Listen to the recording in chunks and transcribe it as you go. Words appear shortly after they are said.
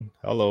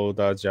Hello，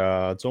大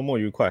家周末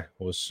愉快，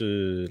我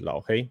是老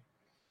黑。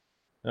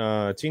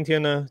那今天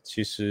呢，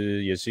其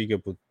实也是一个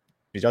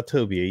比较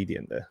特别一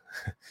点的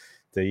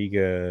的一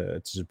个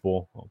直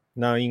播哦。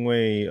那因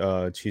为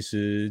其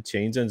实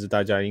前一阵子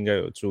大家应该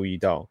有注意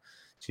到，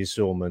其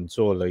实我们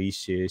做了一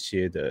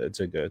些的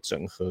这个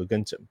整合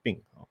跟整并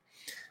啊。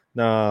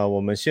那我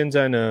们现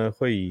在呢，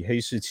会以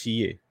黑市企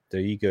业的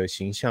一个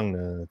形象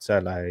呢，再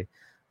来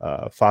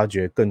发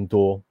掘更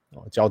多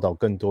教导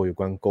更多有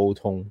关沟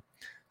通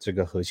这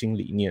个核心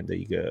理念的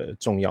一个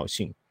重要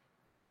性。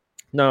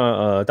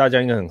那大家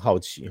应该很好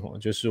奇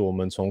就是我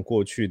们从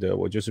过去的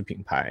我就是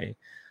品牌，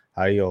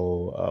还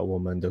有我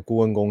们的顾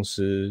问公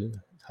司，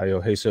还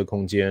有黑色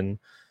空间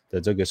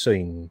的这个摄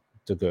影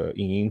这个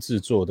影音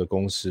制作的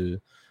公司，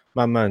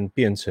慢慢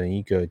变成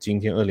一个今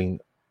天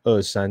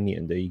2023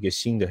年的一个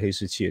新的黑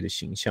市企业的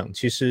形象。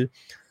其实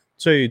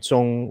最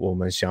终我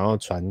们想要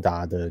传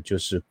达的就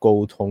是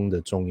沟通的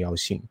重要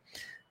性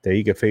的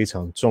一个非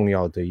常重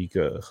要的一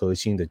个核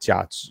心的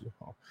价值。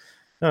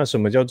那什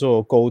么叫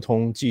做沟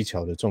通技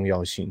巧的重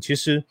要性？其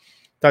实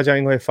大家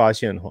应该会发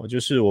现就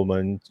是我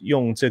们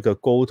用这个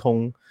沟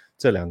通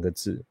这两个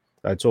字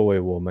来作为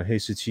我们黑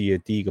市企业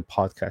第一个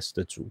podcast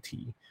的主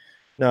题。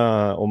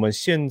那我们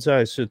现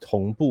在是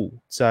同步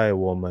在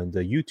我们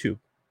的 YouTube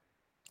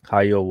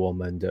还有我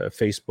们的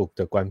Facebook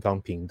的官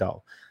方频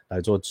道来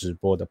做直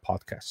播的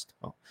podcast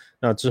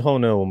那之后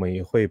呢，我们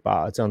也会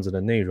把这样子的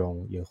内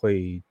容，也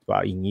会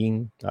把影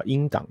音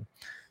音档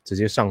直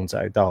接上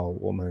载到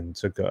我们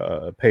这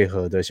个配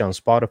合的像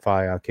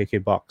Spotify 啊、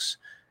KKBox、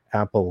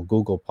Apple、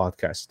Google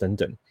Podcast 等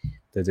等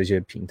的这些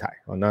平台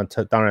那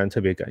当然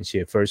特别感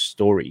谢 First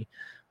Story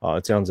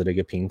这样子的一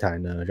个平台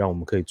呢，让我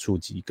们可以触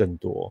及更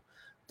多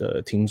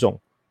的听众。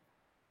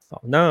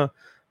好，那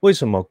为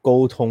什么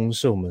沟通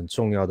是我们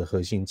重要的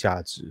核心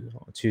价值？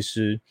其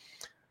实，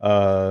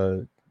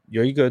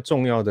有一个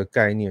重要的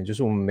概念，就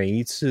是我们每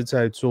一次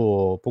在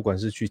做，不管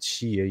是去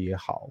企业也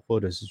好，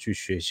或者是去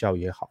学校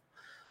也好，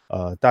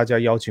大家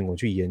邀请我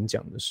去演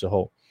讲的时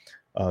候，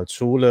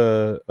除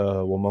了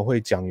我们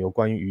会讲有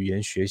关于语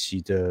言学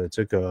习的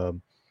这个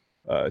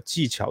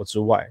技巧之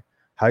外，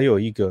还有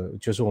一个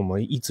就是我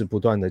们一直不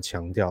断的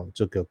强调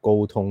这个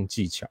沟通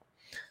技巧。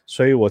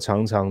所以我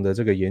常常的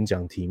这个演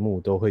讲题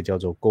目都会叫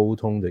做沟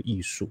通的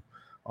艺术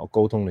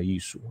沟通的艺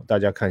术。大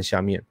家看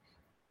下面，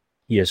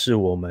也是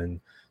我们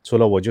除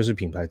了我就是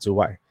品牌之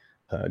外，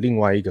另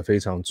外一个非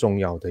常重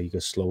要的一个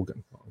slogan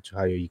就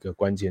还有一个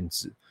关键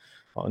字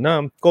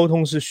那沟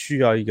通是需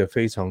要一个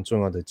非常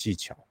重要的技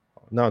巧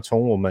那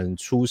从我们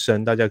出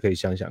生，大家可以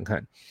想想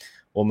看，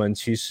我们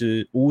其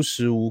实无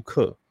时无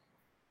刻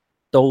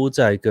都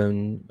在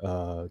跟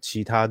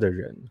其他的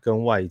人、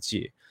跟外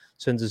界，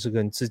甚至是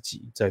跟自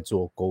己在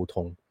做沟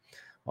通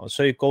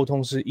所以沟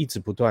通是一直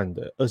不断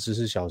的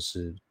24小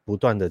时不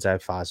断的在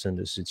发生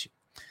的事情。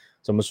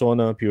怎么说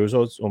呢？比如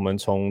说我们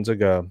从这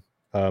个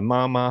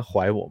妈妈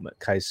怀我们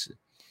开始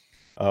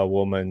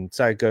我们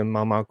在跟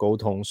妈妈沟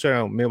通，虽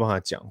然没有办法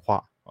讲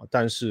话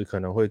但是可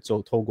能会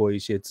透过一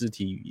些肢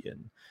体语言，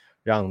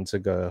让这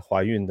个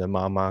怀孕的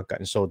妈妈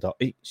感受到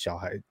小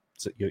孩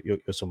子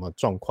有什么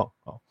状况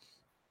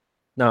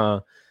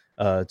那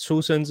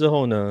出生之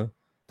后呢，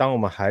当我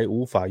们还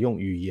无法用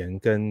语言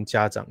跟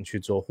家长去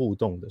做互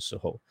动的时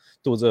候，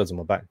肚子饿怎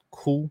么办？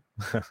哭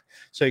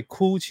所以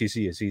哭其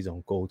实也是一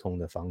种沟通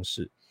的方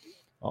式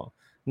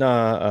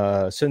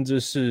那甚至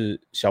是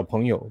小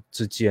朋友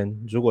之间，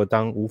如果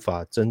当无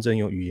法真正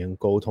用语言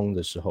沟通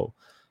的时候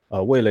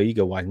为了一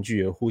个玩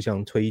具而互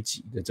相推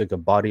挤的这个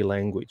body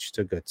language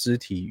这个肢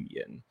体语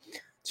言，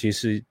其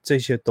实这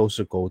些都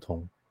是沟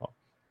通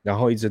然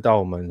后一直到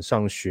我们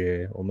上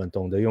学，我们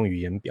懂得用语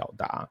言表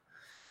达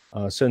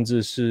甚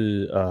至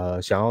是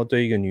想要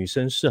对一个女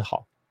生示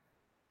好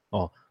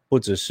不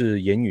只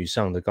是言语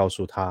上的告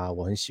诉她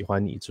我很喜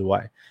欢你之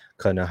外，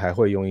可能还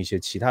会用一些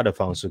其他的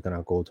方式跟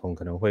她沟通，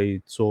可能会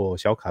做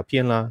小卡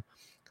片啦，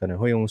可能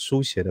会用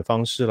书写的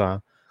方式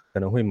啦，可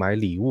能会买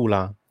礼物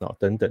啦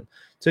等等，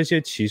这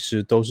些其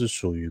实都是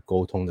属于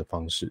沟通的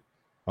方式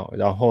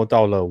然后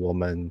到了我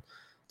们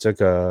这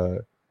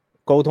个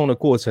沟通的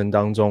过程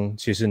当中，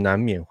其实难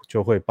免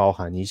就会包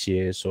含一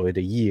些所谓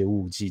的业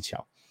务技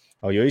巧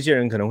有一些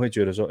人可能会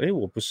觉得说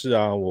我不是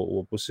啊，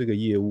我不是个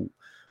业务，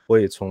我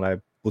也从来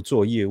不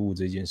做业务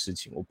这件事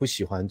情，我不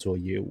喜欢做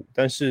业务。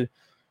但是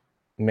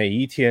每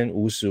一天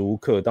无时无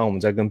刻，当我们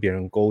在跟别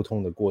人沟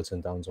通的过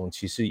程当中，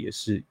其实也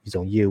是一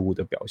种业务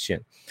的表现，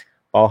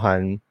包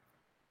含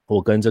我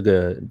跟这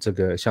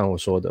个像我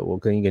说的，我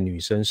跟一个女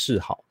生示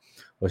好，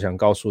我想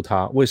告诉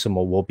她为什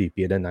么我比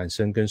别的男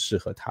生更适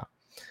合她，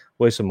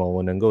为什么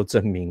我能够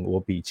证明我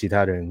比其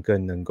他人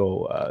更能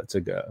够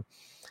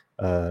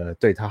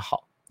对她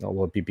好，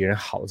我比别人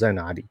好在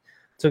哪里？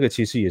这个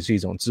其实也是一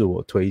种自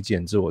我推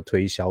荐、自我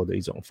推销的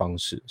一种方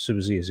式，是不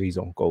是也是一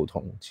种沟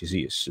通？其实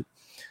也是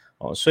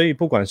所以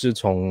不管是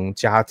从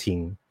家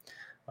庭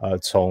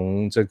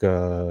从这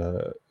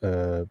个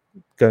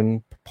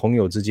跟朋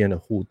友之间的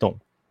互动，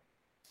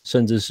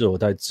甚至是我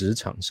在职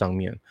场上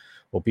面，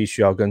我必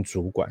须要跟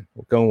主管，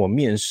我跟我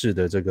面试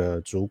的这个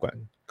主管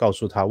告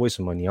诉他为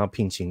什么你要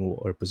聘请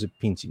我，而不是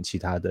聘请其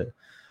他的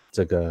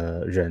这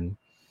个人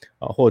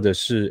或者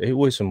是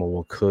为什么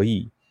我可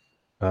以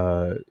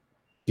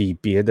比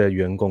别的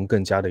员工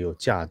更加的有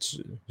价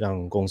值，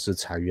让公司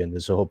裁员的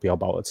时候不要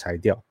把我裁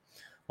掉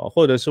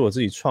或者是我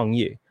自己创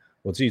业，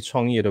我自己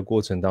创业的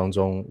过程当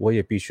中，我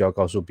也必须要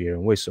告诉别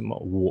人为什么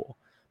我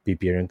比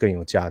别人更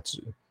有价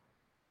值，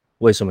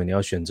为什么你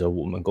要选择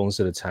我们公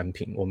司的产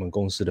品，我们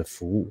公司的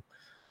服务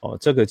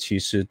这个其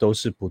实都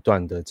是不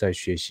断的在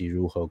学习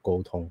如何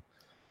沟通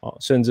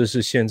甚至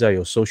是现在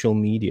有 social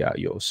media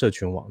有社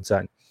群网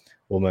站，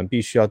我们必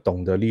须要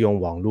懂得利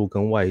用网络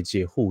跟外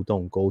界互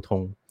动沟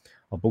通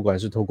不管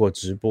是透过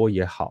直播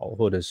也好，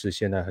或者是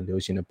现在很流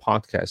行的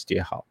podcast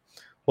也好，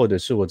或者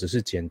是我只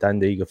是简单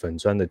的一个粉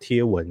专的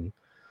贴文，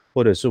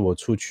或者是我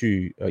出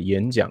去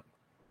演讲，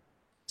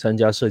参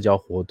加社交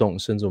活动，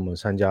甚至我们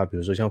参加比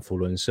如说像扶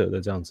轮社的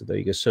这样子的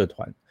一个社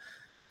团，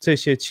这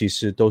些其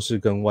实都是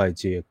跟外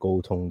界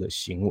沟通的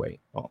行为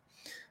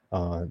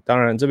当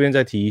然这边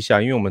再提一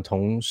下，因为我们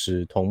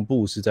同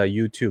步是在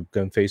YouTube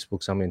跟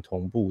Facebook 上面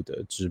同步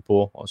的直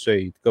播所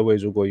以各位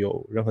如果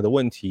有任何的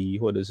问题，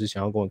或者是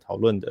想要跟我讨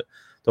论的，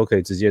都可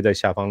以直接在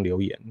下方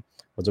留言，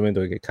我这边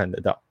都可以看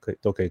得到，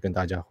都可以跟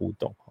大家互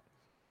动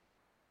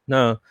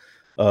那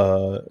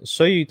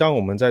所以当我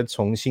们在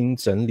重新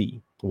整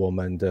理我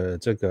们的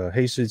这个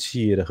黑市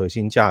企业的核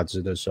心价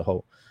值的时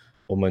候，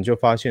我们就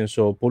发现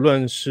说，不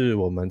论是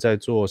我们在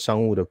做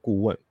商务的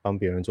顾问，帮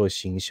别人做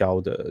行销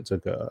的这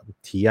个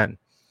提案，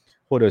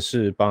或者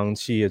是帮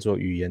企业做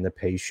语言的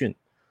培训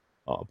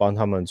帮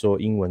他们做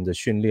英文的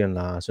训练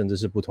啦，甚至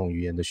是不同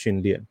语言的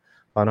训练，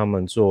帮他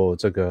们做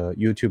这个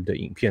YouTube 的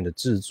影片的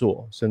制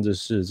作，甚至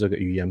是这个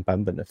语言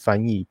版本的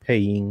翻译配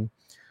音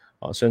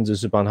甚至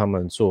是帮他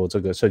们做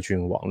这个社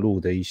群网络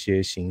的一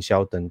些行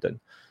销等等。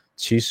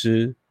其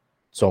实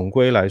总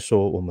归来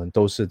说，我们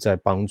都是在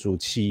帮助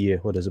企业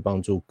或者是帮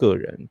助个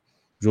人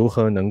如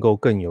何能够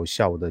更有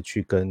效的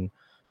去跟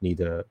你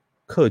的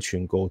客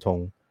群沟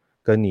通，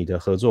跟你的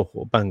合作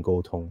伙伴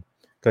沟通，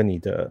跟你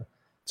的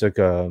这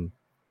个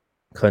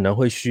可能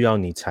会需要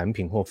你产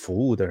品或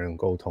服务的人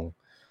沟通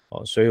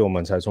所以我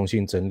们才重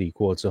新整理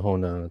过之后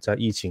呢，在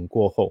疫情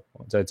过后，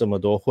在这么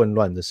多混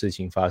乱的事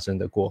情发生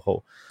的过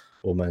后，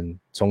我们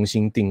重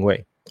新定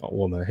位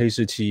我们黑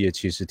市企业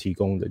其实提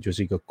供的就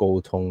是一个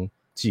沟通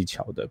技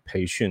巧的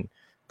培训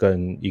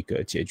跟一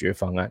个解决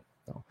方案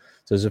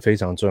这是非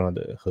常重要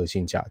的核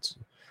心价值。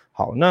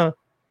好，那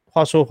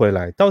话说回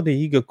来，到底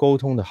一个沟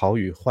通的好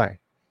与坏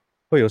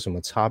会有什么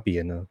差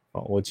别呢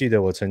我记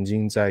得我曾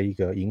经在一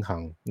个银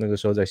行，那个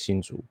时候在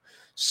新竹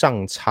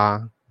上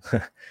差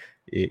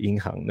银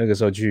行，那个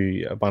时候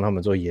去帮他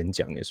们做演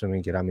讲，也顺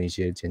便给他们一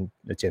些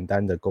简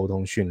单的沟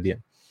通训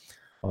练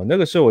那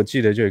个时候我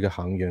记得就有一个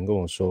行员跟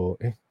我说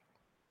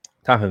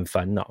他很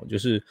烦恼，就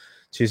是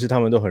其实他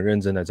们都很认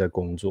真的在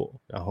工作，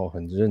然后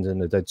很认真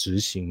的在执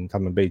行他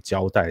们被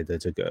交代的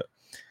这个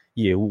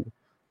业务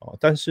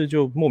但是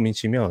就莫名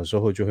其妙的时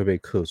候就会被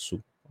客诉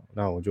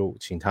那我就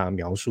请他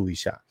描述一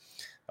下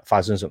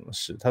发生什么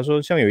事。他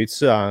说像有一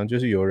次就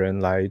是有人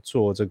来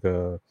做这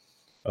个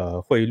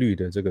汇率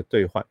的这个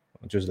兑换，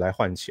就是来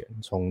换钱，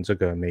从这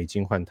个美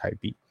金换台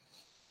币。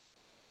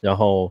然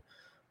后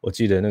我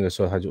记得那个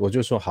时候我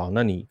就说好，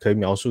那你可以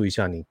描述一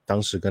下你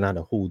当时跟他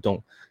的互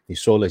动，你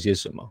说了些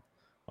什么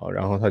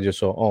然后他就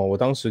说我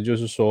当时就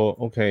是说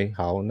OK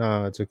好，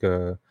那这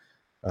个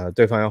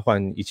对方要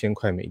换1000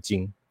块美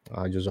金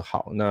就说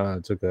好，那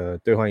这个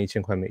兑换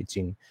1000块美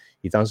金，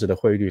以当时的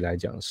汇率来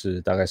讲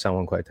是大概3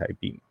万块台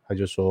币嘛，他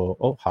就说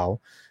好，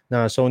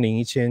那收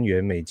您1000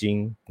元美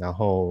金，然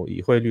后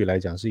以汇率来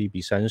讲是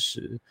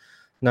1:30，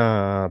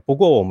那不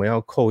过我们要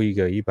扣一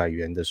个100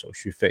元的手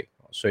续费，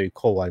所以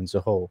扣完之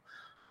后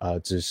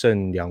只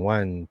剩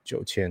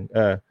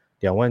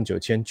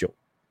29900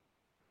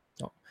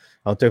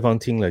然后对方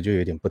听了就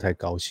有点不太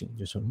高兴，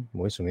就说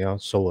为什么要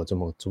收我这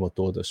么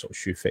多的手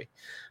续费？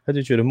他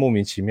就觉得莫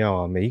名其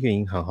妙每一个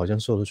银行好像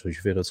收的手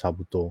续费都差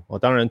不多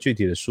当然具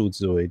体的数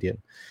字我有点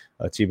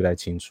记不太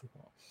清楚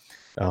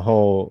然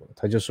后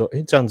他就说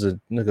这样子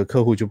那个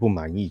客户就不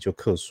满意，就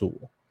客诉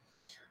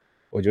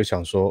我就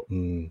想说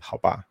好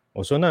吧，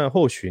我说那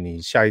或许你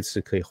下一次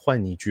可以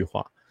换一句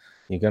话，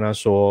你跟他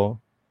说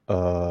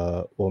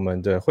我们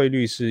的汇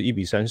率是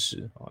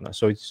1:30那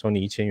收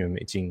你1000元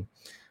美金，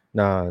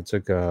那这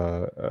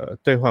个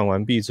兑换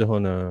完毕之后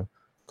呢，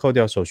扣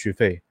掉手续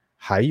费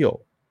还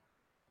有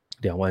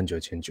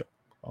29900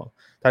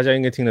大家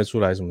应该听得出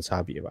来什么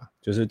差别吧？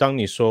就是当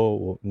你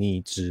说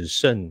你只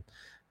剩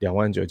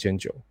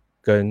29900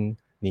跟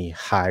你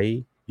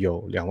还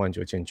有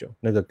29900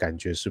那个感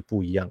觉是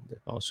不一样的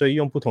所以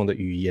用不同的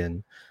语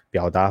言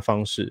表达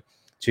方式，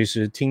其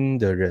实听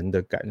的人的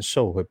感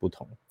受会不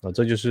同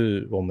这就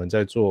是我们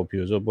在做比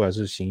如说不管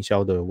是行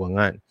销的文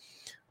案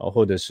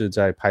或者是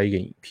在拍一个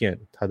影片，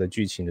它的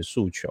剧情的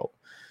诉求，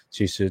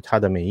其实它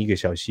的每一个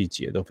小细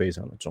节都非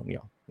常的重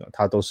要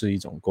它都是一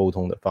种沟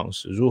通的方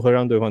式，如何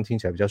让对方听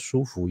起来比较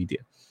舒服一点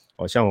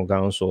像我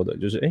刚刚说的，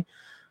就是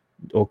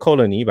我扣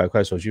了你100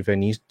块手续费，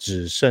你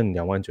只剩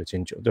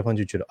29900，对方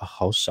就觉得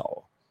好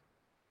少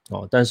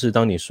但是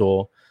当你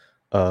说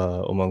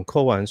我们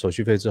扣完手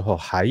续费之后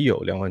还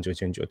有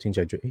29,900，听起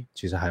来就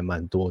其实还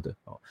蛮多的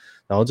哦。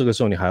然后这个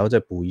时候你还要再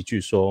补一句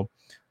说，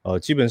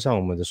基本上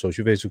我们的手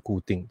续费是固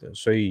定的，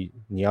所以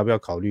你要不要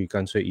考虑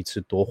干脆一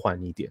次多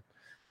换一点，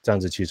这样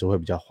子其实会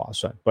比较划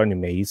算，不然你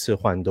每一次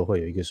换都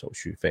会有一个手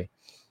续费。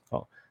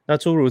哦，那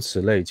诸如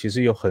此类，其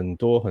实有很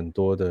多很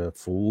多的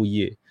服务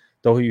业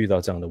都会遇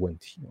到这样的问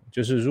题，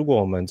就是如果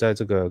我们在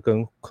这个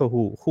跟客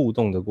户互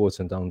动的过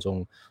程当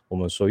中，我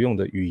们所用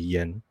的语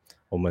言，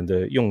我们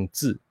的用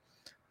字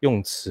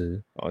用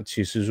词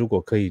其实如果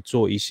可以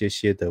做一些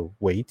些的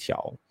微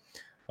调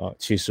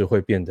其实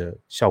会变得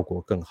效果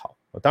更好。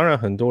当然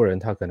很多人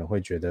他可能会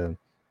觉得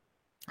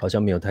好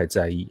像没有太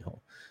在意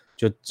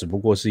就只不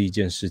过是一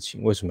件事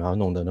情，为什么要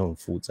弄得那么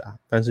复杂？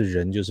但是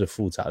人就是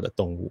复杂的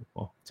动物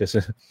就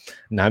是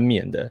难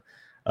免的。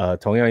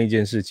同样一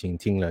件事情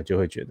听了就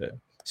会觉得，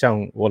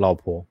像我老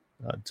婆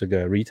这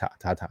个 Rita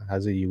她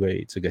是一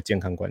位这个健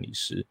康管理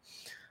师。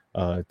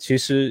其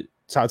实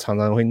她常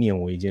常会念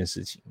我一件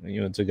事情，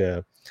因为这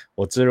个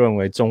我自认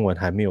为中文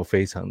还没有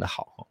非常的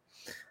好。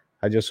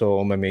她就说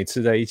我们每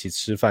次在一起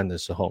吃饭的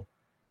时候，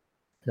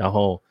然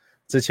后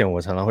之前我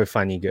常常会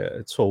犯一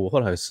个错误，后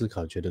来思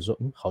考觉得说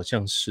好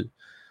像是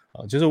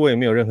就是我也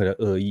没有任何的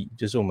恶意，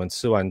就是我们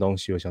吃完东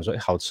西我想说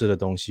好吃的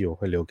东西我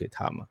会留给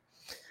他嘛，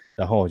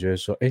然后我就会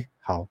说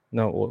好，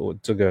那我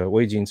这个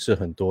我已经吃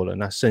很多了，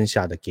那剩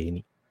下的给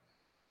你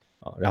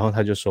然后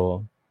他就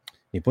说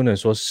你不能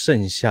说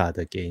剩下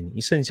的给你，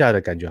剩下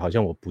的感觉好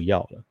像我不要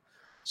了，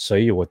所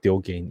以我丢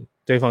给你，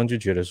对方就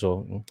觉得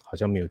说好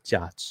像没有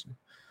价值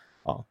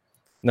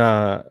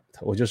那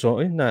我就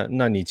说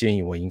那你建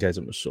议我应该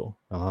怎么说？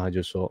然后他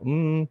就说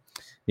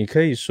你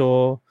可以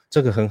说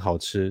这个很好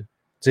吃，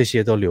这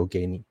些都留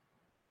给你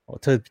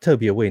特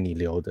别为你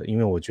留的，因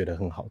为我觉得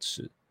很好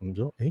吃。我们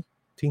说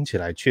听起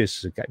来确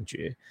实感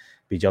觉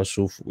比较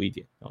舒服一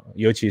点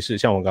尤其是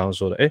像我刚刚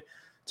说的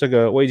这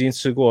个我已经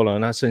吃过了，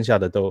那剩下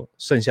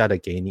的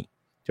给你，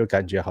就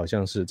感觉好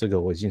像是这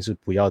个我已经是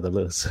不要的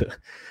垃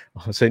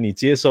圾所以你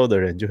接收的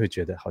人就会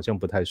觉得好像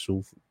不太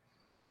舒服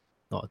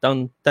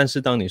但是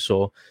当你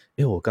说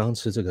我刚刚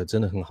吃这个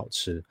真的很好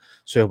吃，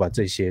所以我把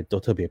这些都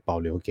特别保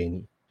留给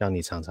你，让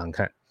你尝尝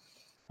看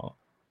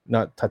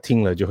那他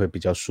听了就会比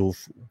较舒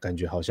服，感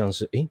觉好像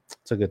是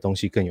这个东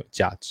西更有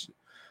价值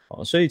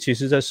所以其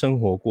实在生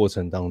活过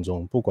程当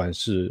中，不管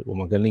是我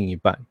们跟另一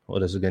半或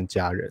者是跟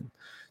家人，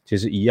其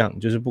实一样，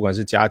就是不管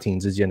是家庭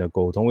之间的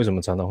沟通，为什么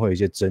常常会有一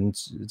些争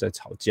执在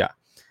吵架，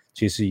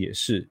其实也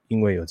是因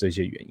为有这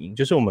些原因，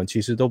就是我们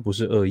其实都不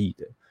是恶意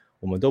的，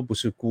我们都不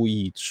是故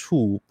意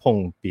触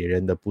碰别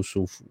人的不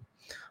舒服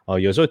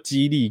有时候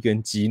激励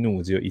跟激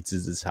怒只有一字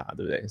之差，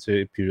对不对？所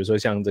以比如说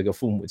像这个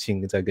父母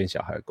亲在跟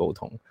小孩沟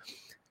通，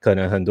可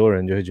能很多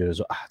人就会觉得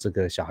说这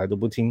个小孩都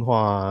不听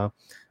话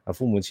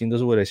父母亲都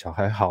是为了小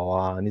孩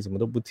好你怎么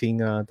都不听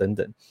等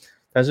等。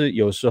但是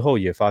有时候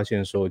也发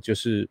现说，就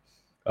是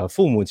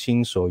父母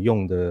亲所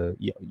用的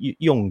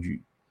用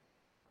语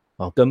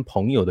跟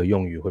朋友的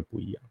用语会不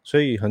一样，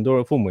所以很多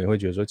人父母也会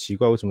觉得说奇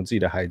怪，为什么自己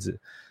的孩子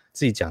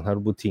自己讲他都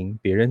不听，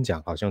别人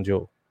讲好像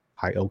就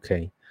还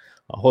OK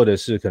或者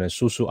是可能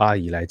叔叔阿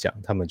姨来讲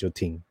他们就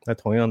听，那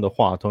同样的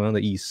话同样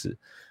的意思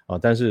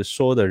但是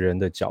说的人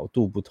的角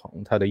度不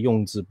同，他的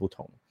用字不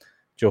同，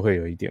就会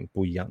有一点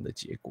不一样的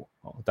结果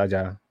大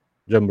家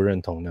认不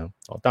认同呢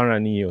当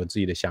然你也有自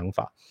己的想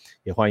法，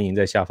也欢迎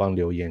在下方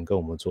留言跟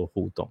我们做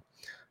互动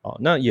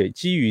那也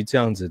基于这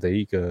样子的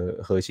一个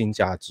核心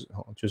价值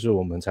就是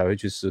我们才会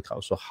去思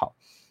考说好，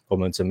我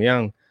们怎么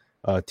样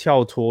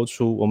跳脱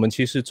出，我们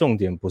其实重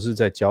点不是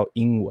在教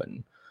英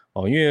文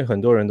因为很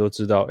多人都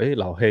知道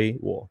老黑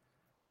我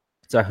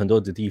在很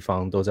多的地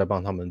方都在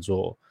帮他们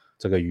做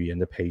这个语言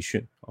的培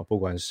训不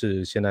管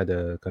是现在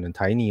的可能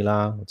台泥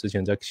啦，之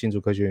前在新竹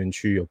科学园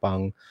区有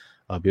帮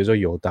比如说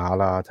友达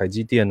啦、台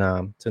积电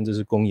甚至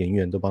是工研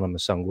院都帮他们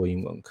上过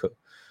英文课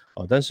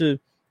但是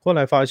后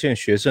来发现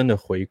学生的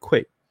回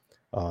馈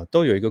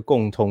都有一个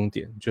共通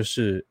点，就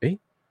是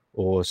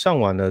我上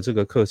完了这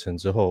个课程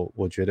之后，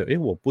我觉得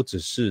我不只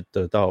是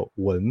得到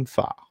文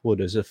法或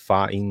者是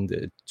发音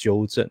的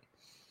纠正，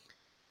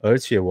而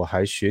且我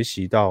还学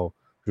习到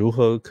如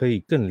何可以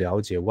更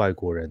了解外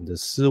国人的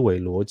思维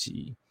逻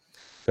辑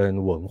跟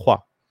文化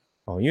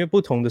因为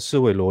不同的思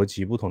维逻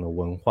辑、不同的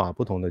文化、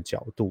不同的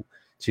角度，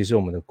其实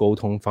我们的沟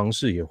通方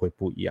式也会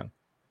不一样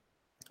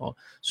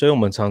所以我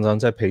们常常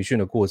在培训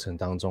的过程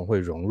当中会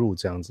融入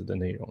这样子的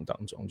内容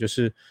当中，就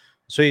是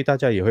所以大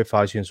家也会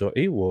发现说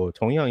我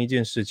同样一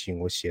件事情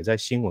我写在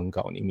新闻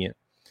稿里面，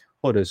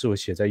或者是我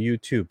写在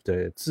YouTube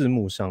的字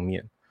幕上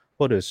面，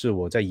或者是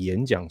我在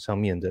演讲上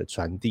面的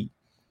传递，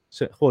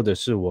或者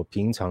是我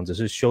平常只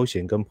是休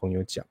闲跟朋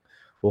友讲，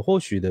我或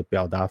许的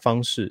表达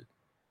方式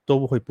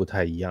都会不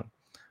太一样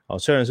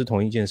虽然是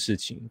同一件事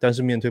情，但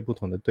是面对不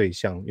同的对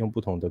象，用不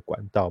同的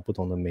管道、不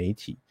同的媒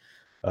体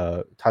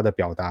它的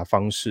表达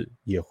方式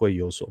也会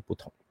有所不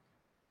同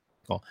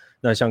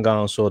那像刚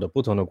刚说的，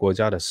不同的国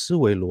家的思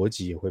维逻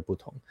辑也会不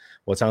同。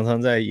我常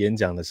常在演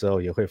讲的时候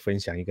也会分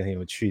享一个很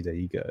有趣的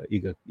一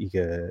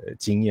个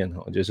经验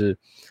就是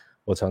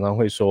我常常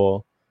会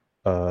说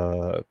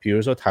比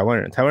如说台湾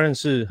人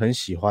是很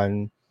喜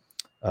欢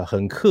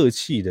很客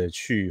气的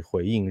去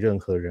回应任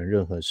何人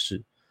任何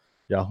事，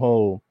然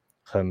后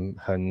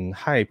很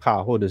害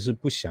怕或者是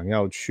不想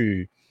要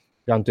去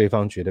让对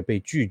方觉得被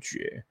拒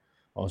绝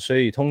所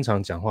以通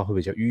常讲话会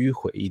比较迂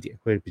回一点，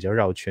会比较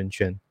绕圈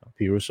圈。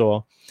比如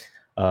说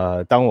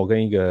当我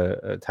跟一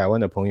个台湾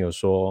的朋友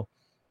说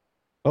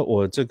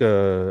我这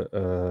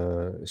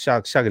个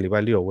下个礼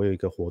拜六我有一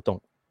个活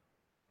动，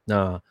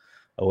那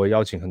我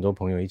邀请很多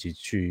朋友一起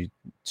去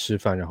吃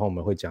饭，然后我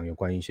们会讲有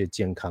关于一些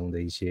健康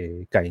的一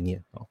些概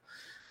念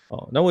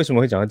那为什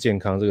么会讲到健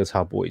康？这个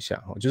插播一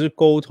下就是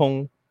沟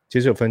通其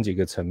实有分几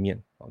个层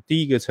面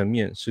第一个层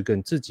面是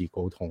跟自己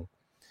沟通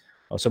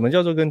什么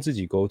叫做跟自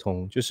己沟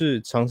通？就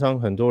是常常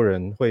很多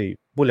人会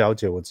不了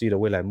解我自己的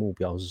未来目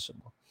标是什么，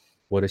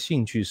我的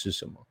兴趣是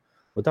什么，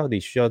我到底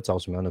需要找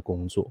什么样的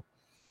工作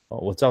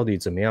我到底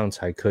怎么样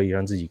才可以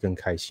让自己更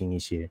开心一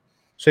些？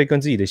所以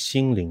跟自己的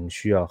心灵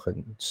需要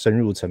很深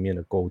入层面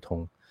的沟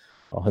通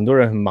很多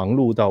人很忙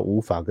碌到无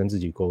法跟自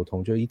己沟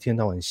通，就一天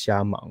到晚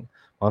瞎忙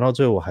到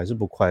最后我还是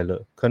不快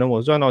乐。可能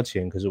我赚到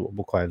钱，可是我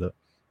不快乐；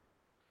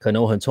可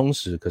能我很充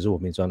实，可是我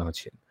没赚到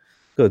钱，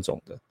各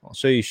种的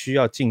所以需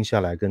要静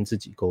下来跟自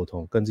己沟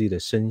通，跟自己的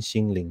身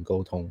心灵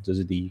沟通，这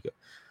是第一个。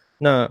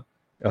那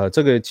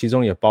这个其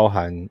中也包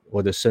含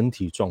我的身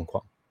体状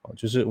况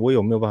就是我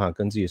有没有办法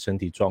跟自己的身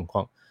体状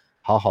况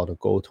好好的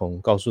沟通，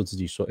告诉自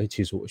己说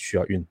其实我需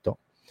要运动，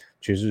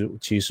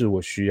其实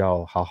我需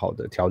要好好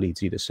的调理自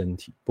己的身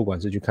体，不管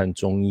是去看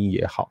中医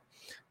也好，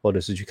或者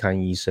是去看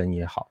医生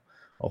也好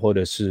或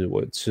者是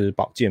我吃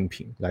保健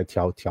品来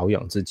调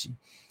养自己，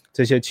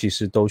这些其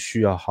实都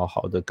需要好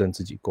好的跟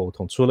自己沟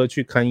通。除了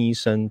去看医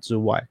生之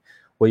外，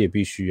我也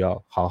必须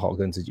要好好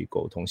跟自己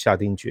沟通，下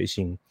定决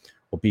心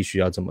我必须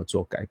要这么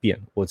做改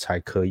变，我才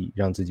可以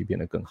让自己变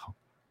得更好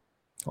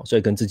所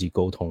以跟自己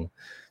沟通，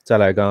再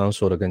来刚刚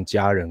说的跟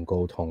家人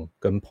沟通，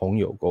跟朋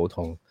友沟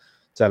通，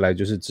再来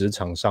就是职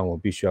场上我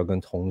必须要跟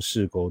同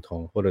事沟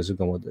通，或者是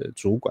跟我的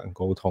主管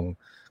沟通，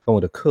跟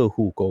我的客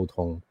户沟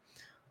通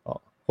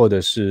或者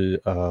是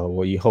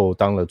我以后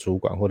当了主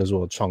管，或者是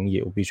我创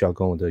业，我必须要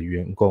跟我的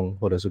员工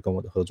或者是跟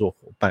我的合作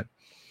伙伴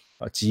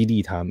激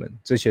励他们，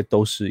这些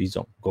都是一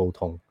种沟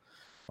通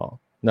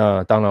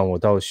那当然我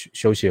到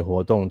休闲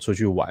活动出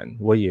去玩，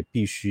我也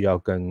必须要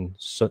跟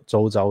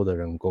周遭的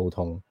人沟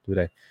通，对不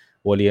对？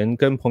我连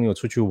跟朋友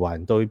出去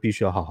玩都必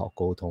须要好好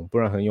沟通，不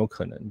然很有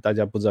可能大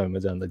家不知道有没有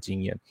这样的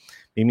经验，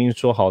明明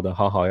说好的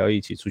好好要一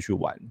起出去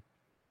玩，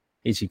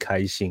一起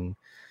开心，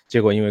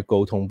结果因为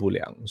沟通不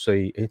良，所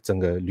以整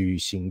个旅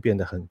行变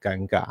得很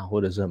尴尬，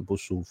或者是很不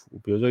舒服。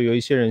比如说有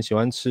一些人喜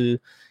欢吃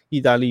意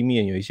大利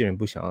面，有一些人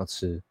不想要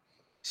吃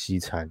西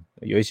餐，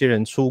有一些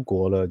人出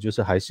国了就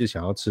是还是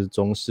想要吃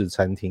中式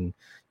餐厅，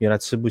因为他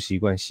吃不习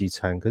惯西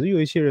餐，可是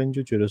有一些人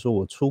就觉得说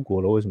我出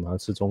国了为什么要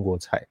吃中国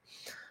菜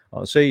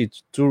所以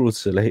诸如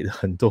此类的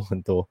很多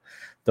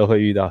都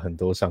会遇到很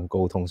多上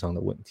沟通上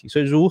的问题，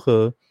所以如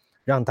何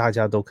让大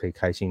家都可以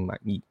开心满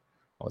意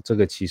这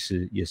个其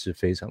实也是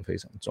非常非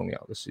常重要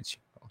的事情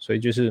所以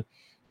就是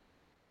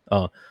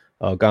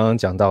刚刚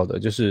讲到的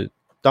就是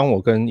当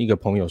我跟一个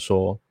朋友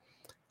说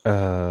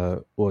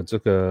我这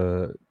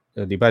个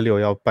礼拜六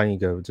要办一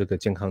个这个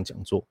健康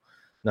讲座，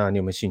那你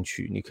有没有兴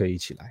趣？你可以一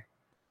起来。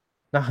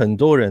那很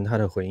多人他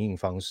的回应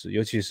方式，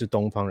尤其是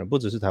东方人，不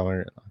只是台湾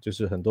人就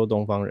是很多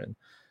东方人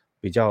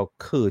比较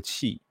客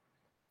气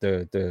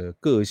的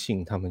个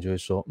性，他们就会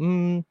说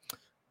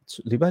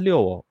礼拜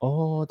六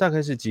大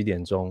概是几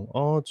点钟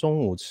中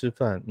午吃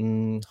饭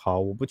好，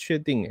我不确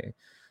定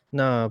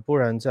那不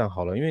然这样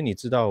好了，因为你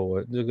知道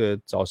我这个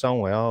早上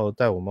我要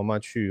带我妈妈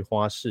去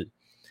花市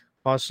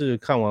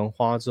看完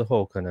花之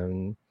后，可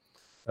能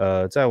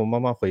载我妈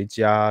妈回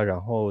家，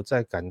然后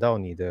再赶到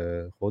你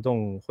的活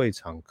动会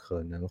场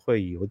可能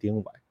会有点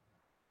晚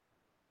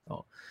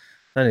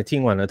那你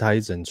听完了他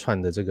一整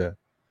串的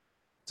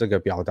这个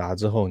表达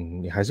之后，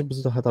你还是不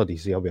知道他到底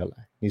是要不要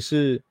来，你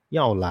是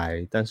要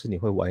来但是你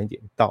会晚一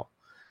点到，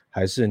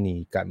还是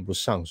你赶不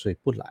上所以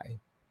不来，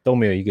都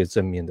没有一个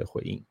正面的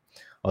回应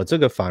这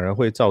个反而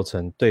会造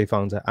成对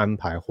方在安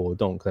排活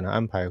动，可能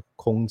安排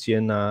空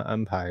间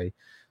安排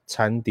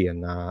餐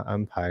点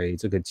安排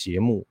这个节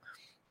目，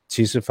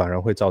其实反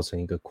而会造成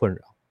一个困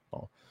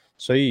扰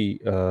所以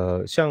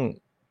像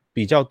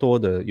比较多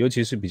的，尤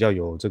其是比较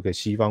有这个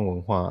西方文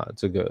化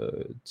这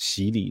个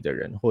洗礼的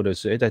人，或者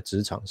是在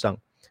职场上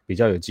比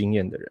较有经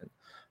验的人，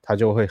他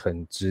就会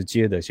很直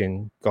接的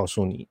先告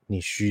诉你你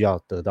需要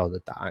得到的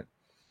答案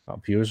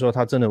比如说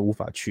他真的无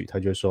法去，他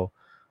就说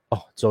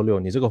周六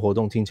你这个活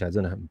动听起来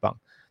真的很棒，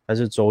但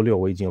是周六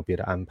我已经有别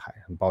的安排，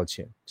很抱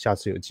歉，下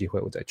次有机会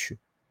我再去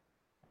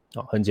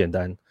很简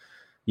单，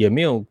也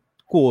没有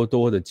过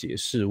多的解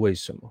释为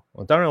什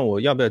么当然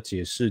我要不要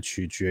解释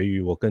取决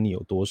于我跟你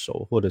有多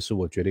熟，或者是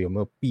我觉得有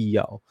没有必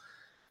要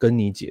跟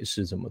你解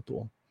释这么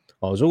多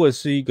如果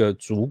是一个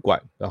主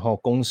管，然后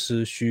公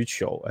司需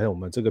求我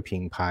们这个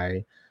品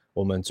牌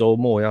我们周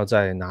末要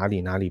在哪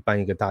里办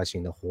一个大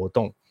型的活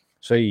动，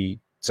所以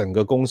整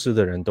个公司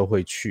的人都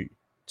会去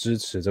支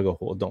持这个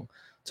活动，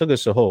这个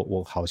时候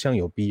我好像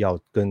有必要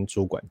跟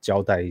主管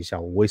交代一下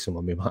我为什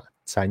么没办法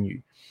参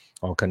与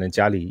可能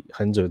家里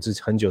很久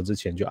之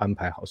前就安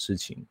排好事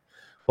情，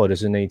或者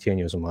是那一天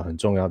有什么很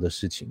重要的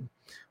事情，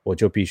我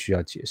就必须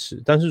要解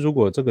释。但是如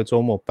果这个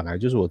周末本来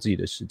就是我自己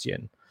的时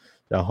间，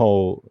然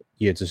后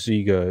也只是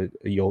一个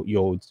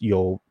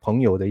有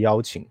朋友的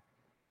邀请，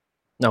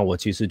那我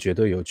其实绝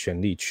对有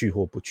权利去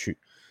或不去，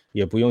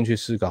也不用去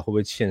思考会不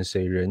会欠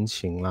谁人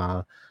情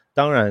啦。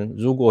当然，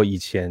如果以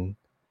前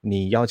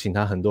你邀请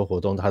他很多活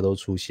动他都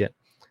出现，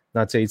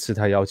那这一次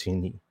他邀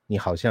请你，你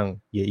好像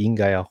也应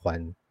该要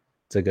还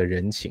这个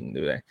人情，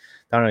对不对？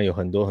当然有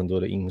很多很多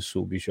的因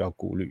素必须要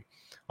顾虑。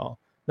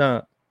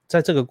那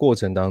在这个过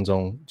程当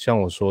中，像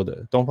我说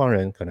的，东方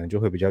人可能就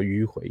会比较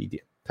迂回一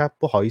点，他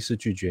不好意思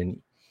拒绝你，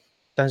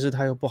但是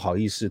他又不好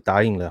意思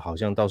答应了，好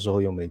像到时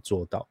候又没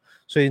做到，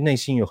所以内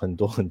心有很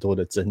多很多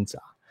的挣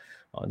扎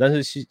但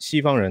是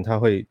西方人他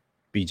会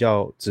比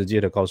较直接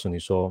的告诉你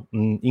说，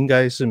应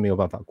该是没有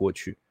办法过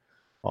去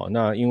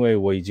那因为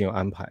我已经有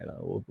安排了，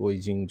我已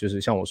经就是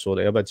像我说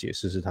的，要不要解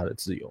释是他的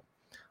自由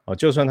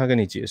就算他跟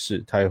你解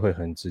释，他也会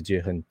很直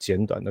接很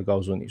简短的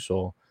告诉你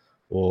说，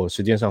我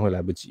时间上会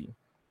来不及，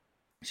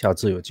下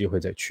次有机会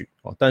再去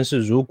但是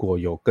如果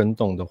有跟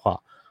动的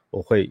话，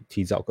我会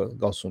提早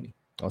告诉你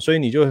所以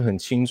你就会很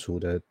清楚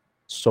的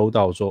收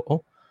到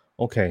说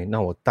OK，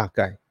 那我大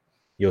概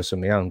有什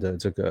么样的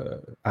这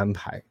个安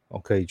排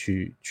可以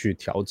去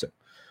调整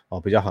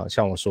比较好，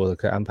像我说的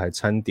可以安排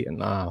餐点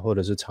或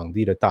者是场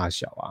地的大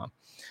小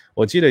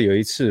我记得有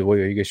一次我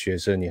有一个学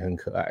生也很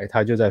可爱，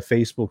他就在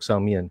Facebook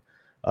上面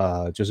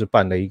就是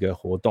办了一个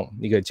活动，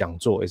一个讲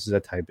座，也是在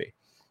台北，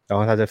然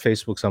后他在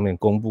Facebook 上面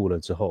公布了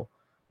之后，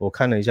我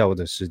看了一下我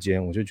的时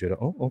间，我就觉得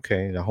OK，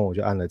 然后我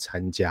就按了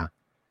参加。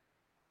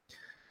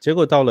结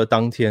果到了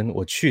当天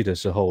我去的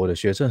时候，我的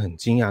学生很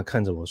惊讶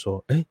看着我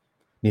说，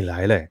你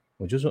来了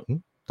我就说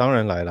当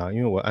然来了，因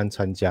为我按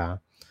参加。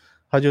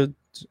他就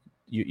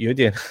有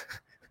点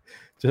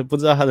就是不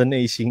知道他的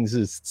内心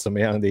是什么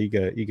样的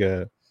一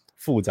个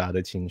复杂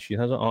的情绪。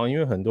他说因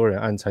为很多人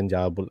按参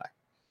加不来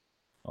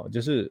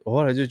就是我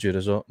后来就觉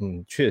得说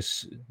确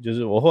实，就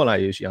是我后来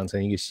也养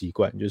成一个习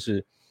惯，就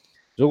是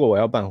如果我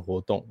要办活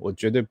动，我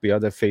绝对不要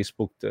在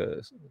Facebook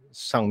的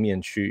上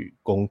面去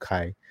公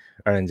开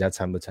让人家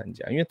参不参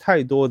加，因为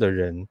太多的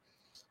人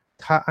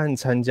他按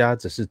参加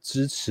只是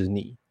支持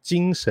你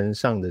精神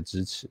上的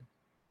支持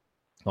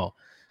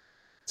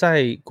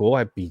在国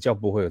外比较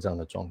不会有这样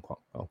的状况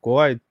国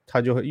外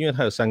他就会，因为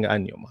他有3个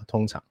按钮嘛，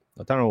通常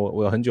当然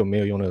我有很久没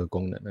有用那个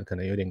功能了，可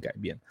能有点改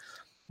变。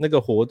那个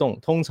活动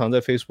通常在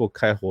Facebook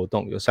开活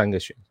动有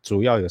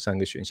主要有3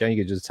个选项，一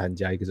个就是参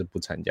加，一个是不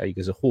参加，一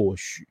个是或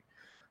许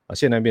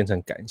现在变成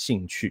感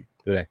兴趣，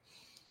对不对？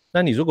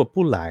那你如果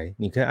不来，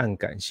你可以按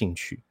感兴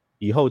趣，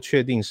以后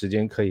确定时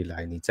间可以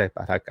来，你再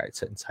把它改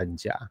成参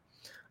加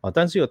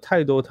但是有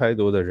太多太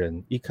多的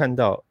人一看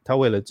到他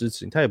为了支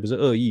持你，他也不是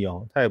恶意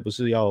他也不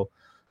是要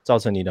造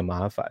成你的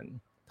麻烦，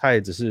他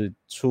也只是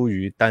出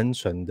于单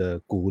纯的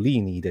鼓励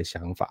你的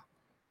想法，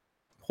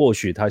或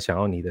许他想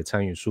要你的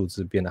参与数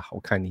字变得好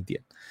看一点，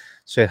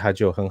所以他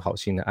就很好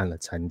心的按了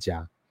参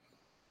加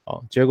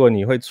结果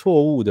你会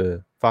错误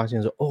的发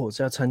现说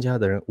这要参加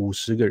的人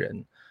50个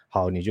人，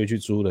好，你就去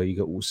租了一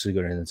个50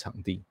个人的场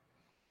地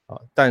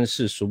但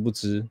是殊不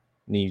知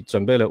你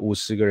准备了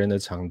50个人的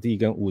场地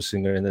跟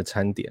50个人的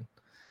餐点，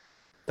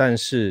但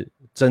是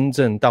真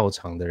正到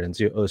场的人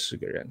只有20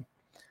个人，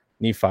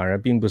你反而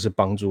并不是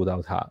帮助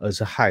到他，而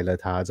是害了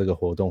他这个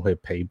活动会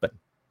赔本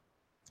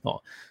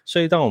所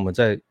以当我们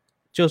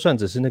就算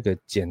只是那个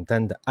简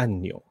单的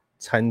按钮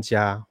参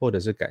加，或者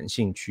是感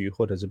兴趣，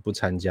或者是不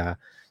参加，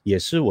也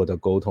是我的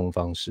沟通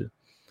方式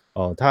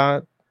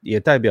它也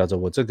代表着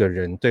我这个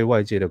人对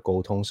外界的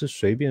沟通是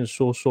随便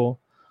说说，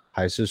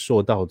还是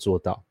说到做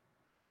到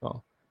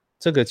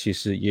这个其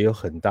实也有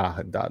很大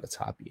很大的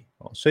差别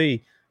所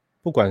以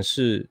不管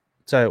是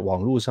在网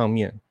络上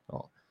面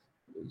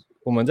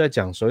我们在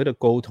讲所谓的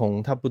沟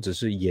通，它不只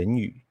是言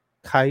语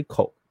开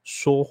口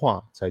说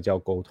话才叫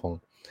沟通，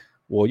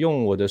我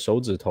用我的手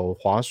指头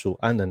滑鼠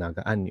按了哪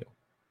个按钮，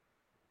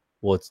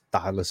我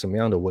打了什么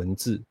样的文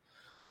字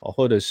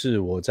或者是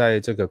我在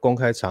这个公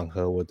开场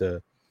合我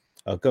的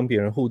跟别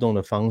人互动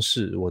的方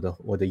式，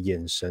我的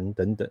眼神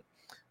等等，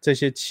这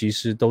些其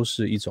实都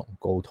是一种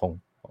沟通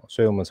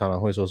所以我们常常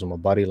会说什么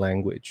body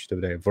language， 对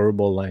不对？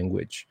 verbal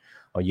language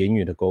言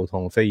语的沟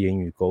通，非言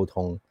语沟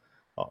通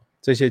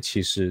这些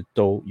其实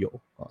都有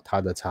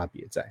它的差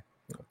别在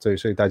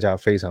所以大家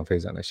非常非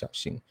常的小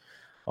心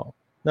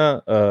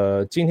那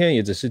今天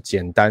也只是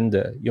简单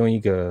的用一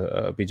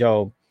个比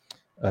较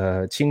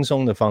轻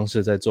松的方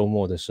式，在周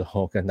末的时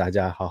候跟大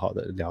家好好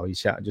的聊一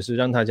下，就是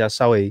让大家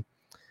稍微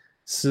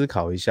思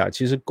考一下，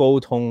其实沟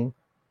通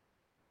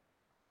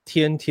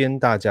天天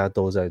大家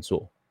都在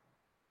做，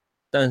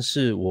但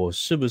是我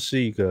是不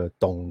是一个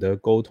懂得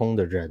沟通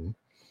的人？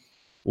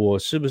我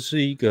是不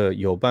是一个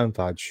有办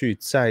法去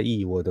在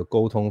意我的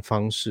沟通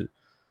方式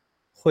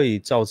会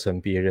造成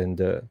别人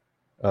的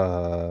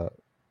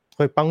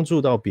会帮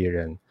助到别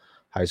人，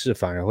还是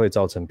反而会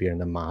造成别人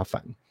的麻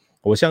烦？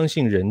我相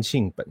信人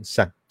性本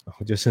善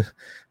就是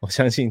我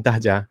相信大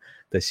家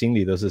的心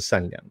里都是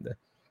善良的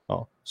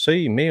所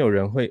以没有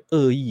人会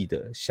恶意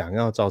的想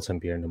要造成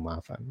别人的麻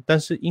烦，但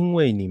是因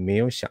为你没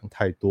有想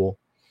太多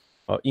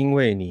因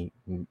为你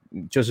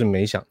就是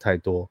没想太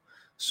多，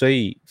所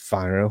以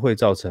反而会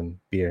造成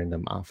别人的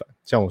麻烦。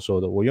像我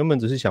说的，我原本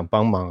只是想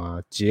帮忙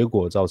啊，结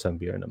果造成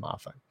别人的麻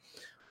烦。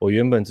我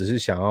原本只是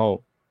想要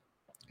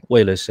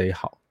为了谁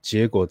好，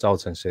结果造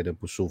成谁的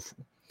不舒服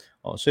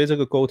所以这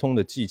个沟通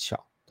的技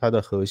巧，它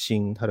的核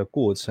心，它的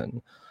过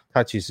程，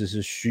它其实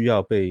是需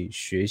要被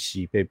学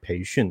习、被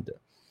培训的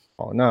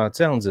那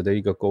这样子的一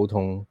个沟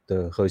通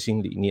的核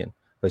心理念、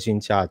核心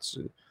价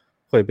值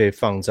会被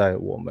放在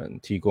我们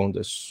提供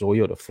的所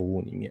有的服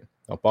务里面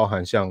包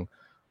含像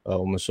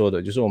我们说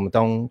的，就是我们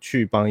当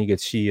去帮一个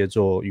企业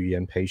做语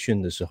言培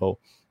训的时候，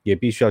也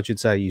必须要去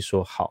在意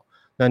说，好，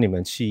那你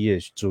们企业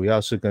主要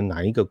是跟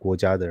哪一个国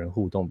家的人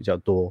互动比较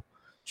多，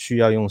需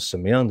要用什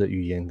么样的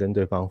语言跟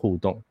对方互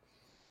动，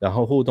然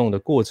后互动的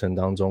过程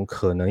当中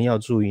可能要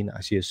注意哪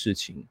些事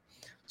情，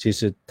其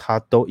实它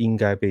都应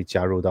该被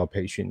加入到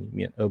培训里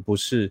面，而不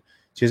是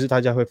其实大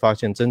家会发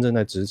现真正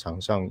在职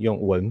场上用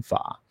文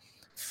法、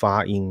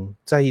发音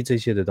在意这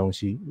些的东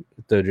西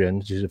的人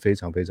其实非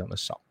常非常的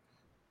少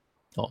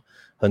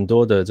很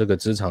多的这个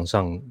职场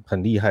上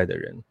很厉害的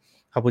人，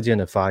他不见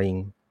得发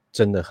音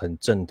真的很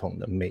正统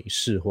的美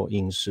式或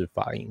英式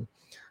发音，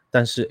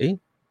但是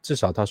至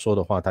少他说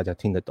的话大家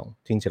听得懂，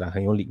听起来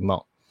很有礼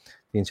貌，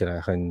听起来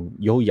很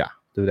优雅，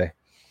对不对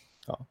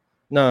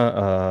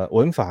那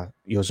文法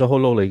有时候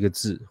漏了一个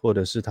字，或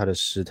者是他的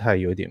时态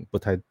有点不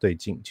太对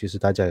劲，其实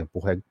大家也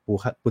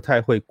不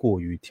太会过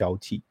于挑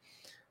剔，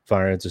反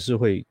而只是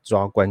会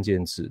抓关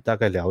键字，大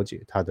概了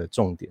解它的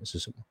重点是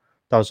什么，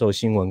到时候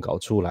新闻稿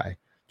出来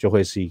就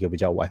会是一个比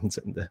较完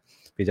整的、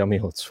比较没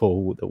有错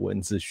误的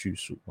文字叙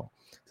述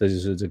这就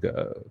是这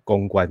个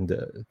公关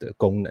的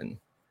功能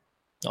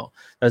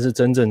但是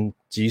真正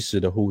即时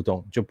的互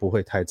动就不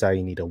会太在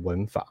意你的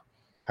文法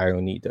还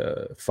有你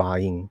的发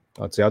音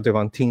只要对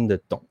方听得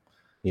懂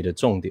你的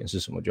重点是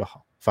什么就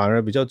好，反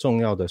而比较重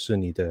要的是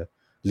你的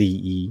礼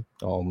仪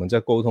我们在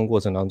沟通过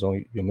程当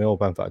中有没有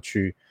办法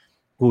去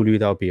顾虑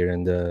到别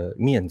人的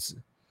面子，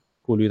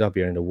顾虑到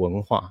别人的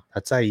文化，他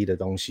在意的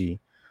东西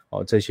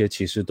这些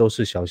其实都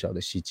是小小的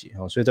细节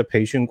所以在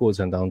培训过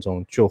程当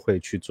中就会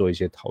去做一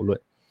些讨论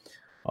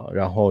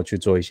然后去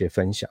做一些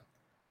分享，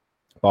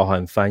包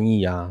含翻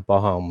译包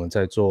含我们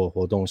在做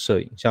活动摄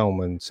影，像我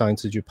们上一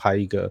次去拍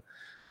一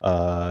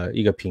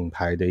个品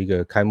牌的一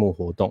个开幕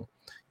活动，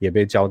也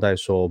被交代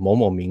说某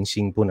某明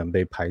星不能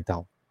被拍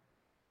到，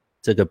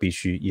这个必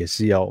须也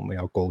是我们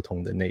要沟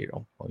通的内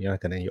容因为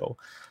可能有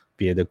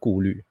别的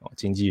顾虑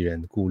经纪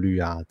人顾虑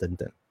等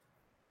等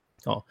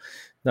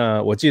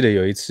那我记得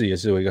有一次也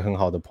是我一个很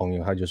好的朋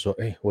友，他就说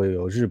我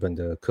有日本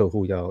的客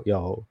户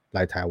要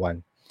来台湾，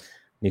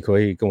你可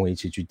以跟我一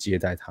起去接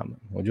待他们。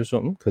我就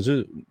说可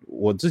是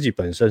我自己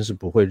本身是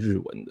不会日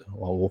文的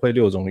我会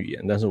6种语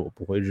言，但是我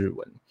不会日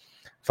文，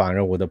反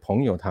而我的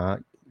朋友他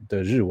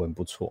的日文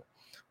不错。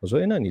我说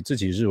那你自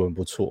己日文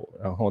不错，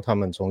然后他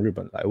们从日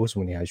本来，为什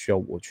么你还需要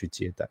我去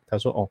接待？他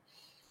说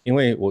因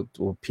为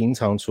我平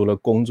常除了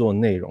工作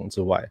内容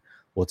之外，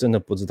我真的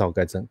不知道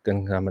该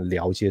跟他们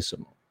聊些什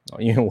么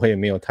因为我也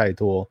没有太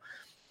多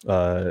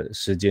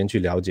时间去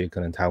了解可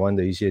能台湾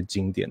的一些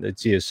经典的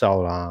介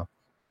绍啦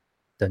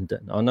等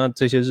等那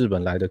这些日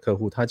本来的客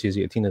户他其实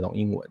也听得懂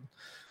英文，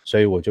所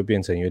以我就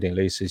变成有点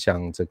类似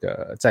像这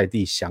个在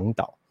地向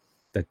导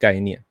的概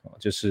念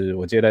就是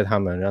我接待他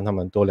们，让他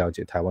们多了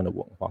解台湾的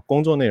文化，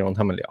工作内容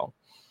他们聊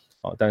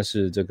但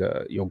是这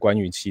个有关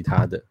于其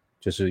他的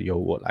就是由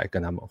我来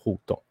跟他们互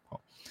动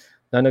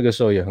那个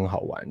时候也很好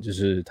玩，就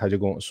是他就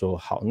跟我说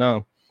好，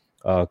那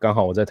刚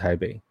好我在台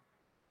北，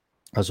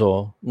他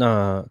说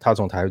那他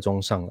从台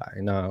中上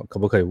来，那可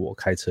不可以我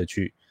开车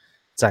去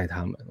载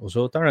他们？我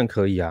说当然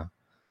可以啊，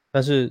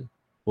但是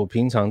我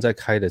平常在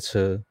开的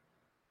车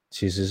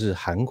其实是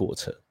韩国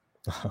车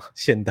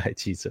现代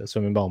汽车，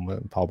顺便帮我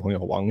们好朋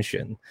友王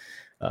璇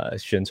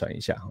宣传一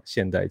下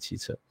现代汽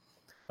车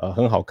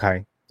很好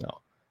开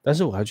但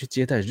是我要去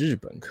接待日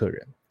本客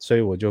人，所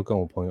以我就跟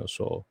我朋友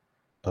说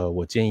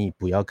我建议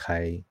不要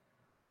开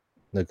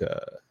那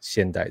个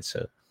现代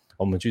车，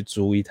我们去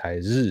租一台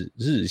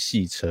日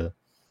系车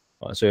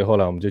所以后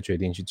来我们就决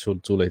定去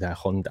租了一台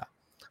Honda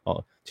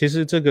其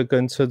实这个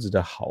跟车子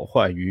的好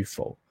坏与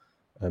否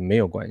没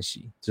有关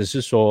系，只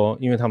是说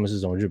因为他们是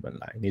从日本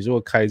来，你如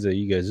果开着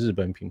一个日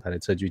本品牌的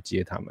车去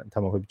接他们，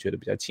他们会觉得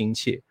比较亲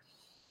切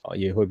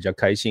也会比较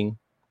开心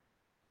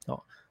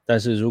但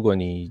是如果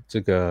你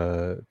这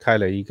个开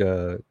了一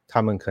个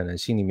他们可能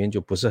心里面就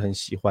不是很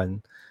喜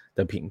欢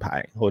的品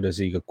牌，或者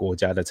是一个国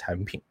家的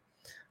产品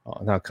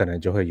那可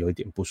能就会有一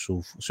点不舒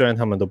服，虽然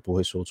他们都不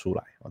会说出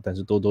来但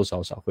是多多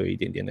少少会有一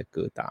点点的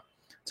疙瘩，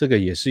这个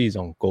也是一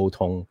种沟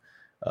通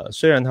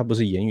虽然它不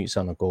是言语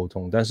上的沟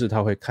通，但是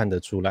它会看得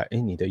出来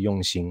你的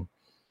用心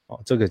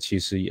这个其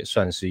实也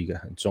算是一个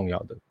很重要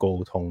的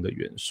沟通的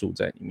元素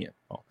在里面。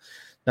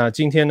那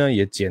今天呢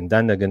也简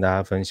单的跟大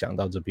家分享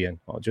到这边，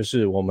就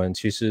是我们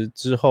其实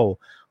之后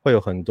会有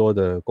很多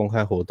的公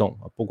开活动，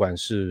不管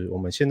是我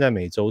们现在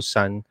每周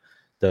3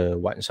的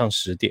晚上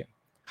10点，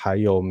还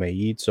有每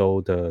一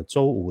周的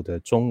周5的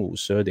中午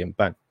12点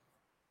半，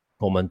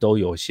我们都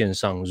有线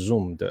上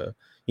Zoom 的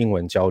英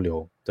文交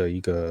流的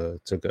一个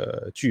这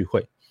个聚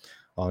会。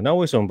那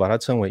为什么把它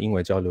称为英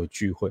文交流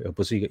聚会而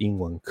不是一个英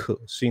文课？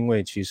是因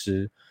为其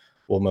实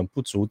我们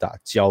不主打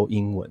教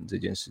英文这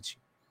件事情，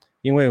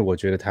因为我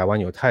觉得台湾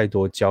有太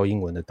多教英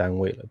文的单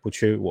位了，不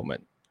缺我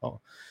们。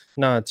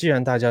那既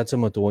然大家这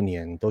么多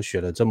年都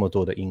学了这么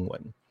多的英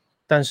文，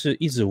但是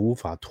一直无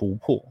法突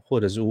破，或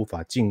者是无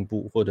法进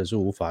步，或者是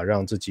无法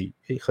让自己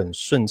很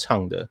顺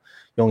畅的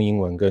用英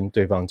文跟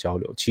对方交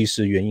流，其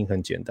实原因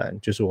很简单，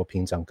就是我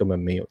平常根本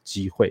没有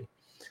机会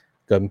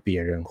跟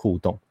别人互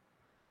动。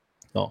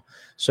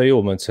所以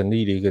我们成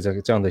立了一个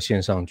这样的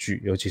线上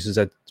剧，尤其是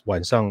在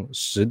晚上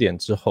10点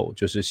之后，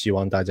就是希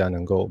望大家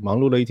能够忙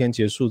碌了一天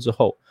结束之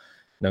后，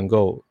能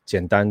够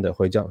简单的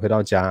回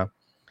到家，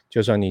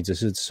就算你只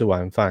是吃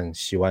完饭、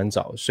洗完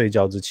澡、睡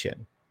觉之前，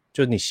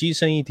就你牺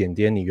牲一点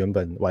点你原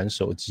本玩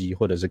手机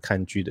或者是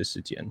看剧的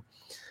时间，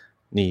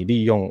你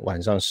利用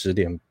晚上10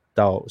点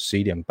到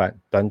11点半，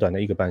短短的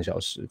1个半小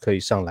时，可以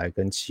上来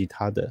跟其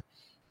他的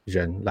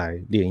人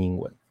来练英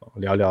文，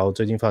聊聊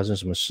最近发生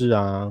什么事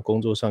啊，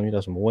工作上遇到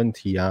什么问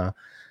题啊，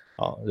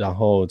然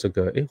后这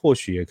个或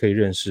许也可以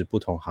认识不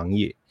同行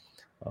业，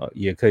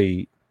也可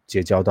以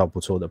结交到不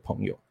错的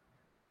朋友。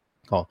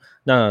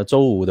那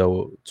周5的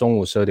中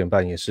午12点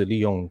半也是利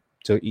用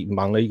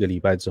忙了1个礼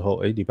拜之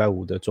后，礼拜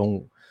5的中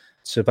午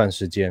吃饭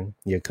时间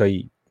也可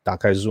以打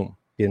开 Zoom，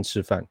 边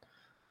吃饭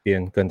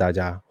边跟大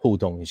家互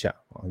动一下，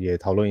也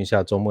讨论一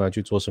下周末要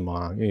去做什么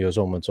啊，因为有时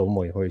候我们周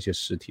末也会有一些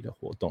实体的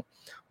活动，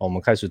我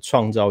们开始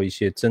创造一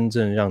些真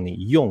正让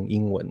你用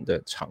英文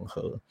的场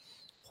合、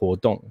活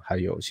动，还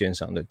有线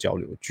上的交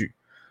流剧。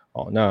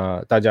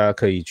那大家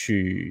可以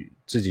去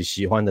自己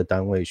喜欢的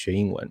单位学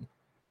英文，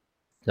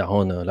然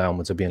后呢来我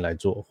们这边来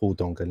做互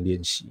动跟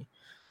练习。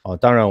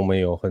当然我们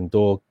有很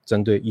多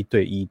针对1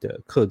对1的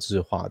客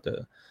制化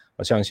的，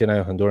像现在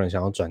有很多人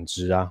想要转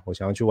职啊，我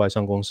想要去外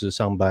商公司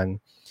上班，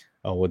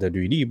我的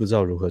履历不知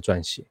道如何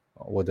撰写，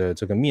我的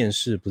这个面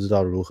试不知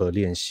道如何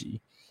练习，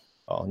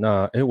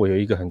那我有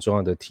一个很重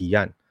要的提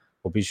案，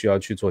我必须要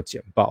去做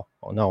简报，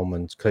那我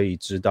们可以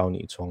指导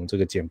你从这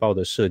个简报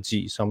的设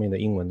计上面的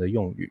英文的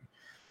用语，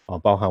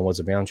包含我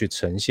怎么样去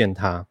呈现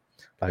它，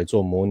来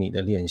做模拟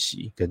的练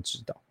习跟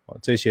指导，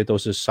这些都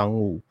是商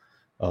务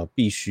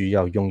必须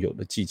要拥有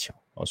的技巧，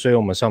所以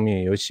我们上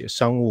面有写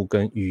商务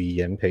跟语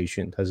言培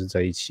训它是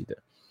在一起的，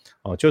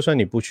就算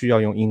你不需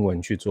要用英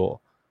文去做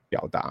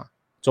表达，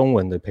中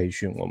文的培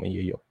训我们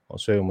也有，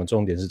所以我们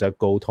重点是在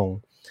沟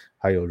通，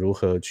还有如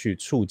何去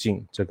促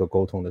进这个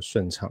沟通的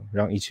顺畅，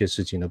让一切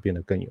事情都变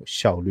得更有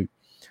效率。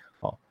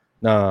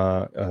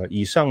那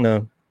以上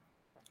呢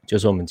就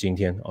是我们今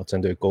天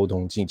针对沟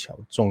通技巧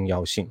重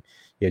要性，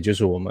也就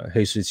是我们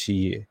黑市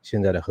企业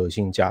现在的核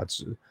心价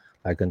值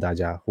来跟大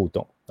家互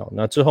动。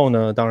那之后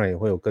呢当然也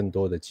会有更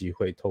多的机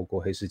会透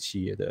过黑市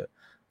企业的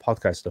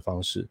podcast 的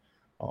方式，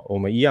我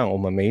们一样，我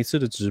们每一次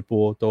的直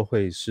播都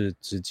会是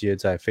直接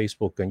在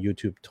Facebook 跟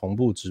YouTube 同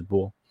步直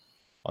播，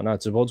那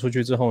直播出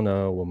去之后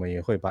呢，我们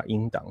也会把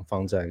音档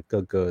放在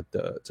各个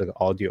的这个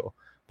audio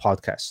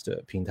podcast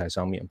的平台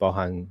上面，包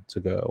含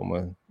这个我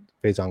们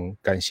非常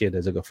感谢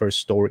的这个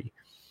First Story，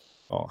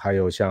还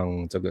有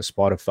像这个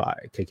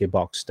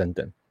Spotify、KKBox 等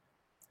等，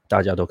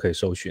大家都可以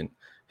搜寻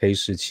黑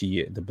市企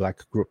业的 Black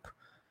Group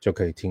就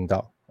可以听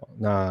到。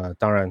那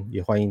当然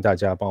也欢迎大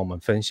家帮我们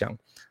分享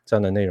这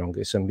样的内容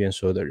给身边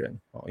所有的人，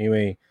因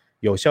为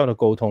有效的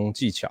沟通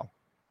技巧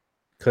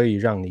可以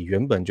让你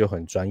原本就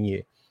很专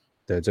业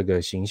的这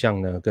个形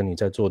象呢，跟你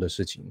在做的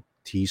事情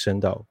提升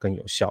到更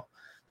有效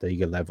的一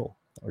个 level，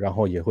 然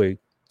后也会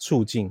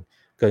促进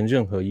跟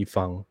任何一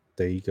方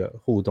的一个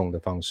互动的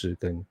方式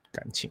跟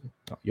感情，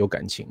有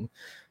感情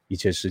一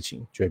切事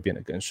情就会变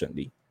得更顺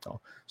利。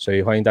所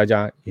以欢迎大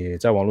家也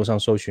在网络上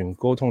搜寻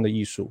沟通的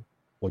艺术，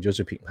我就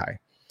是品牌，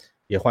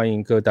也欢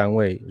迎各单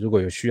位如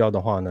果有需要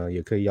的话呢，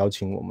也可以邀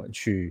请我们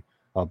去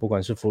不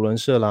管是扶轮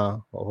社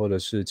啦，或者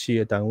是企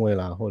业单位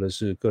啦，或者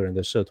是个人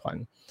的社团，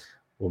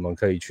我们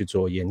可以去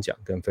做演讲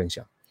跟分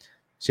享。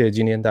谢谢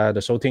今天大家的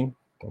收听，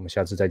我们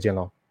下次再见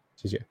咯，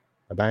谢谢，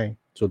拜拜，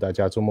祝大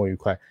家周末愉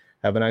快，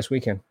 Have a nice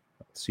weekend,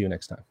 see you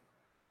next time.